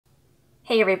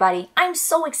Hey everybody, I'm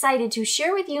so excited to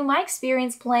share with you my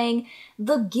experience playing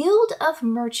the Guild of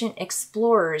Merchant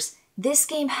Explorers. This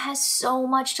game has so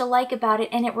much to like about it,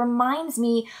 and it reminds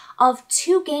me of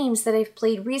two games that I've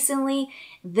played recently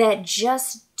that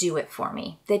just do it for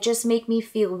me, that just make me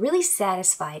feel really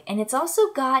satisfied. And it's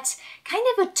also got kind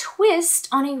of a twist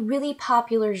on a really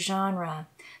popular genre.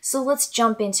 So let's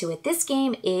jump into it. This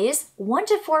game is 1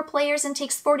 to 4 players and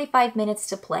takes 45 minutes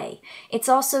to play. It's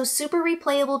also super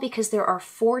replayable because there are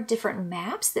 4 different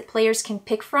maps that players can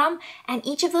pick from, and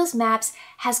each of those maps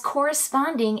has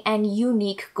corresponding and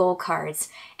unique goal cards.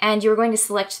 And you're going to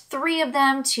select 3 of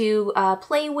them to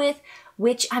play with,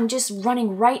 which I'm just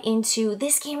running right into.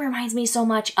 This game reminds me so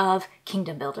much of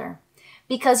Kingdom Builder,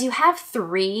 because you have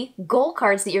 3 gold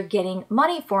cards that you're getting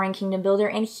money for in Kingdom Builder,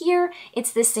 and here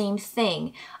it's the same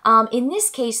thing. In this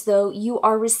case, though, you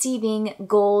are receiving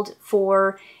gold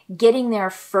for getting there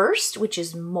first, which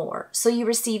is more. So you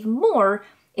receive more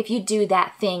if you do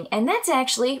that thing, and that's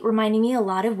actually reminding me a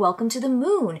lot of Welcome to the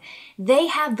Moon. They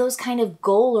have those kind of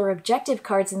goal or objective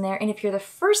cards in there, and if you're the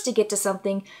first to get to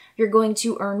something, you're going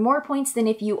to earn more points than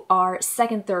if you are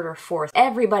second, third, or fourth.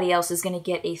 Everybody else is going to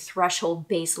get a threshold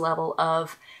base level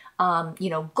of,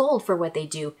 gold for what they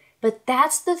do. But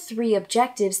that's the 3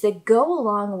 objectives that go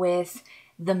along with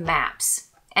the maps.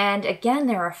 And again,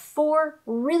 there are 4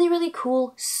 really, really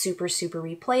cool, super, super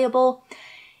replayable.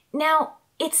 Now,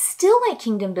 it's still like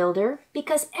Kingdom Builder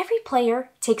because every player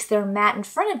takes their mat in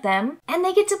front of them and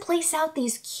they get to place out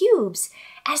these cubes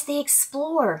as they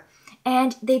explore.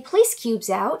 And they place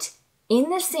cubes out in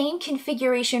the same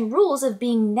configuration rules of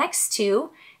being next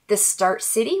to the start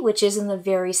city, which is in the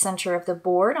very center of the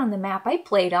board on the map I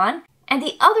played on. And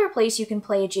the other place you can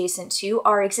play adjacent to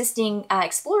are existing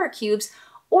explorer cubes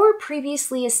or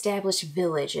previously established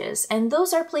villages. And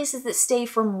those are places that stay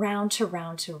from round to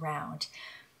round to round.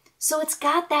 So it's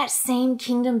got that same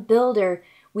Kingdom Builder.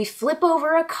 We flip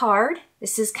over a card.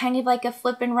 This is kind of like a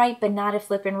flip and right, but not a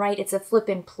flip and right. It's a flip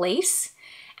and place.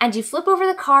 And you flip over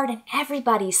the card and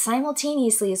everybody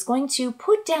simultaneously is going to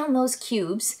put down those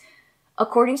cubes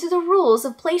according to the rules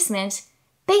of placement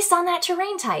based on that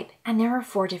terrain type. And there are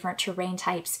 4 different terrain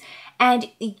types.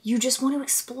 And you just want to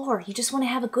explore. You just want to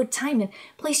have a good time and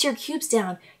place your cubes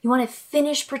down. You want to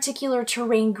finish particular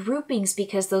terrain groupings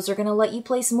because those are going to let you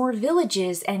place more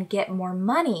villages and get more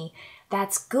money.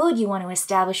 That's good. You want to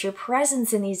establish your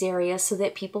presence in these areas so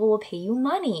that people will pay you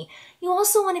money. You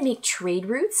also want to make trade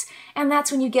routes, and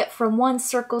that's when you get from one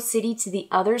circle city to the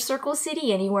other circle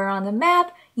city anywhere on the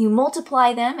map. You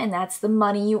multiply them, and that's the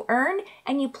money you earn,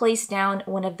 and you place down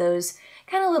one of those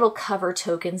kind of little cover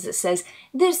tokens that says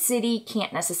this city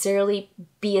can't necessarily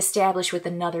be established with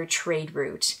another trade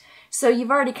route. So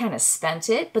you've already kind of spent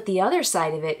it, but the other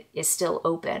side of it is still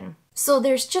open. So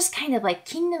there's just kind of like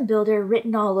Kingdom Builder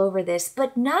written all over this,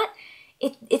 but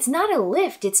it's not a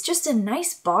lift, it's just a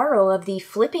nice borrow of the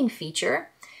flipping feature.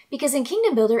 Because in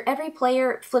Kingdom Builder, every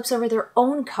player flips over their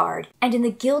own card. And in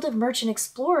the Guild of Merchant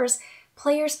Explorers,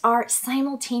 players are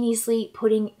simultaneously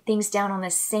putting things down on the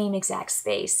same exact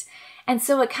space. And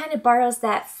so it kind of borrows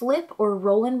that flip or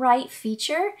roll and write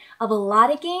feature of a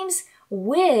lot of games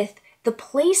with the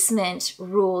placement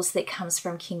rules that comes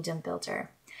from Kingdom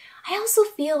Builder. I also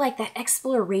feel like that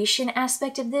exploration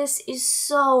aspect of this is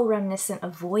so reminiscent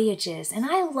of Voyages, and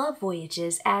I love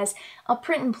Voyages as a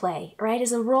print and play, right,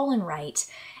 as a roll and write.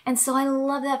 And so I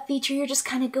love that feature. You're just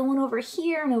kind of going over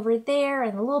here and over there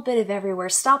and a little bit of everywhere,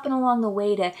 stopping along the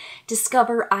way to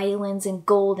discover islands and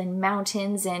gold and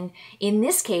mountains. And in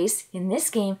this case, in this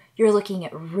game, you're looking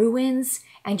at ruins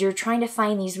and you're trying to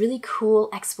find these really cool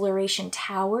exploration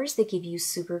towers that give you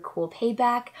super cool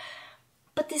payback.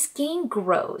 But this game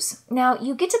grows. Now,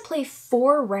 you get to play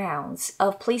 4 rounds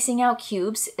of placing out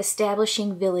cubes,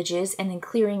 establishing villages, and then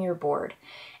clearing your board.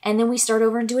 And then we start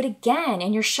over and do it again,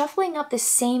 and you're shuffling up the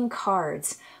same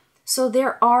cards. So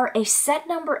there are a set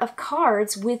number of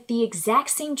cards with the exact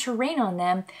same terrain on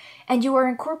them, and you are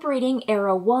incorporating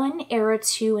Era 1, Era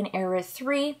 2, and Era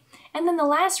 3. And then the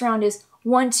last round is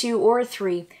 1, 2, or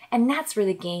 3, and that's where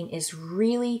the game is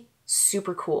really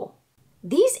super cool.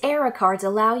 These era cards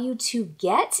allow you to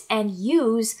get and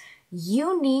use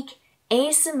unique,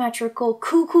 asymmetrical,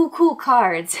 cool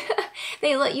cards.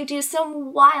 They let you do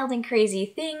some wild and crazy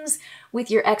things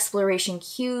with your exploration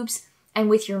cubes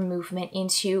and with your movement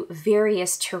into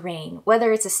various terrain,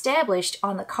 whether it's established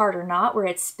on the card or not, where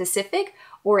it's specific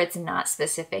or it's not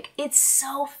specific. It's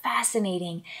so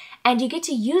fascinating. And you get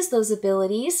to use those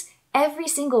abilities every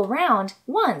single round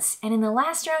once. And in the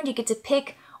last round, you get to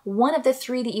pick one of the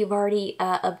 3 that you've already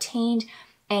obtained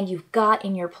and you've got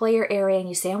in your player area and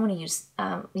you say, I want to use,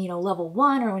 level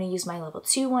 1, or I want to use my level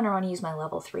 2 one, or I want to use my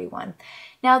level 3 one.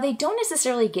 Now, they don't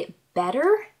necessarily get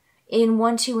better in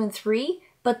 1, 2, and 3,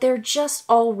 but they're just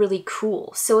all really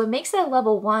cool. So it makes that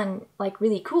level 1 like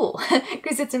really cool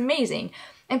because it's amazing.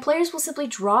 And players will simply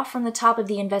draw from the top of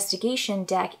the investigation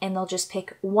deck and they'll just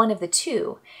pick one of the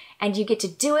 2. And you get to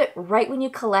do it right when you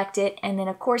collect it. And then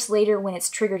of course later when it's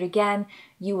triggered again,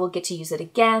 you will get to use it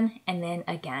again and then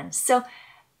again. So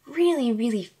really,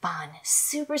 really fun.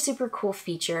 Super, super cool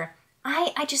feature.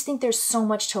 I just think there's so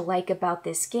much to like about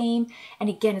this game. And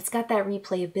again, it's got that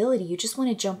replayability. You just want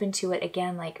to jump into it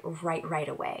again like right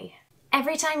away.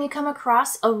 Every time you come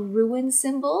across a ruin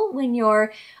symbol when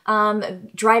you're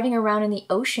driving around in the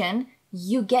ocean,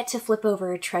 you get to flip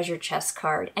over a treasure chest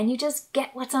card and you just get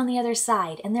what's on the other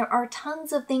side. And there are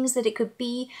tons of things that it could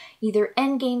be, either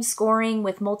endgame scoring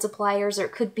with multipliers, or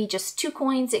it could be just 2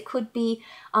 coins. It could be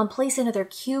place another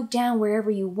cube down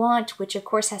wherever you want, which of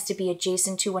course has to be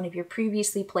adjacent to one of your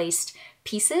previously placed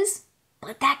pieces.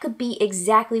 But that could be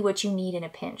exactly what you need in a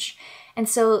pinch. And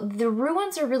so the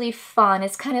ruins are really fun.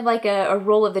 It's kind of like a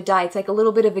roll of the die. It's like a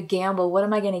little bit of a gamble. What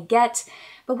am I going to get?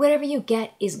 But whatever you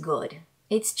get is good.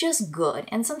 It's just good.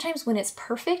 And sometimes when it's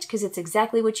perfect, because it's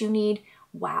exactly what you need,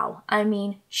 wow. I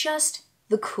mean, just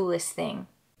the coolest thing.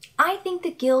 I think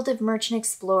the Guild of Merchant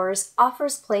Explorers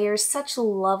offers players such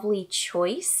lovely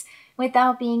choice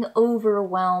without being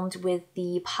overwhelmed with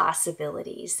the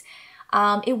possibilities.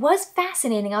 It was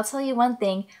fascinating. I'll tell you one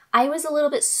thing. I was a little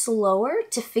bit slower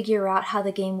to figure out how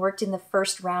the game worked in the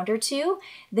first round or 2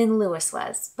 than Lewis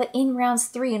was. But in rounds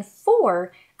 3 and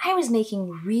 4, I was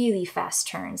making really fast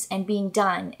turns and being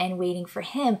done and waiting for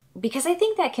him, because I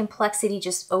think that complexity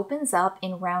just opens up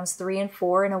in rounds 3 and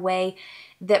 4 in a way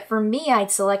that for me, I'd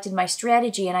selected my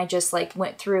strategy and I just like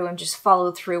went through and just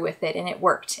followed through with it and it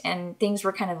worked and things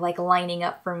were kind of like lining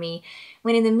up for me.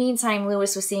 When in the meantime,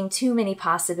 Lewis was seeing too many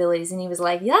possibilities and he was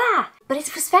like, yeah! But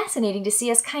it was fascinating to see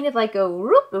us kind of like go,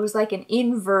 whoop, it was like an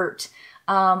invert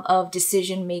of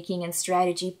decision making and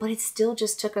strategy, but it still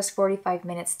just took us 45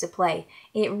 minutes to play.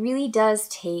 It really does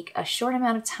take a short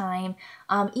amount of time,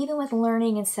 even with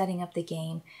learning and setting up the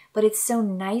game, but it's so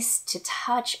nice to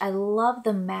touch. I love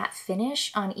the matte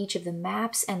finish on each of the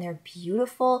maps and they're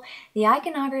beautiful. The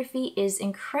iconography is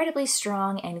incredibly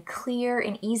strong and clear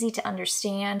and easy to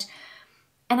understand.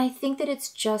 And I think that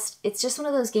it's just one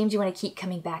of those games you want to keep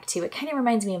coming back to. It kind of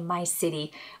reminds me of My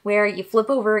City, where you flip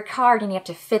over a card and you have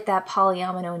to fit that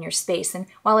polyomino in your space. And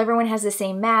while everyone has the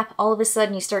same map, all of a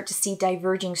sudden you start to see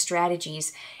diverging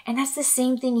strategies. And that's the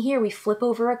same thing here. We flip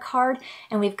over a card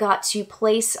and we've got to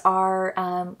place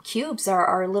our cubes,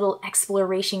 our little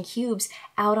exploration cubes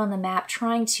out on the map,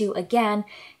 trying to, again,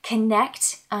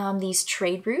 connect these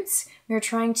trade routes. We're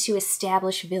trying to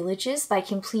establish villages by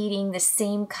completing the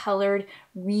same colored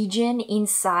region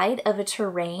inside of a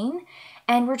terrain.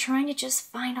 And we're trying to just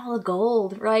find all the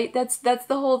gold, right? That's the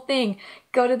whole thing.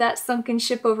 Go to that sunken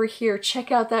ship over here.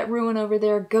 Check out that ruin over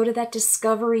there. Go to that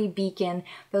discovery beacon,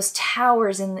 those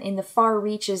towers in the far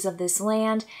reaches of this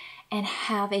land, and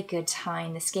have a good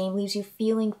time. This game leaves you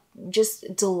feeling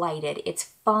just delighted.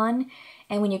 It's fun.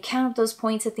 And when you count up those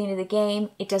points at the end of the game,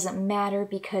 it doesn't matter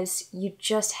because you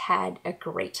just had a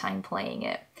great time playing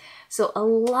it. So a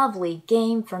lovely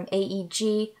game from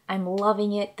AEG. I'm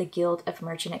loving it, the Guild of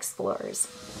Merchant Explorers.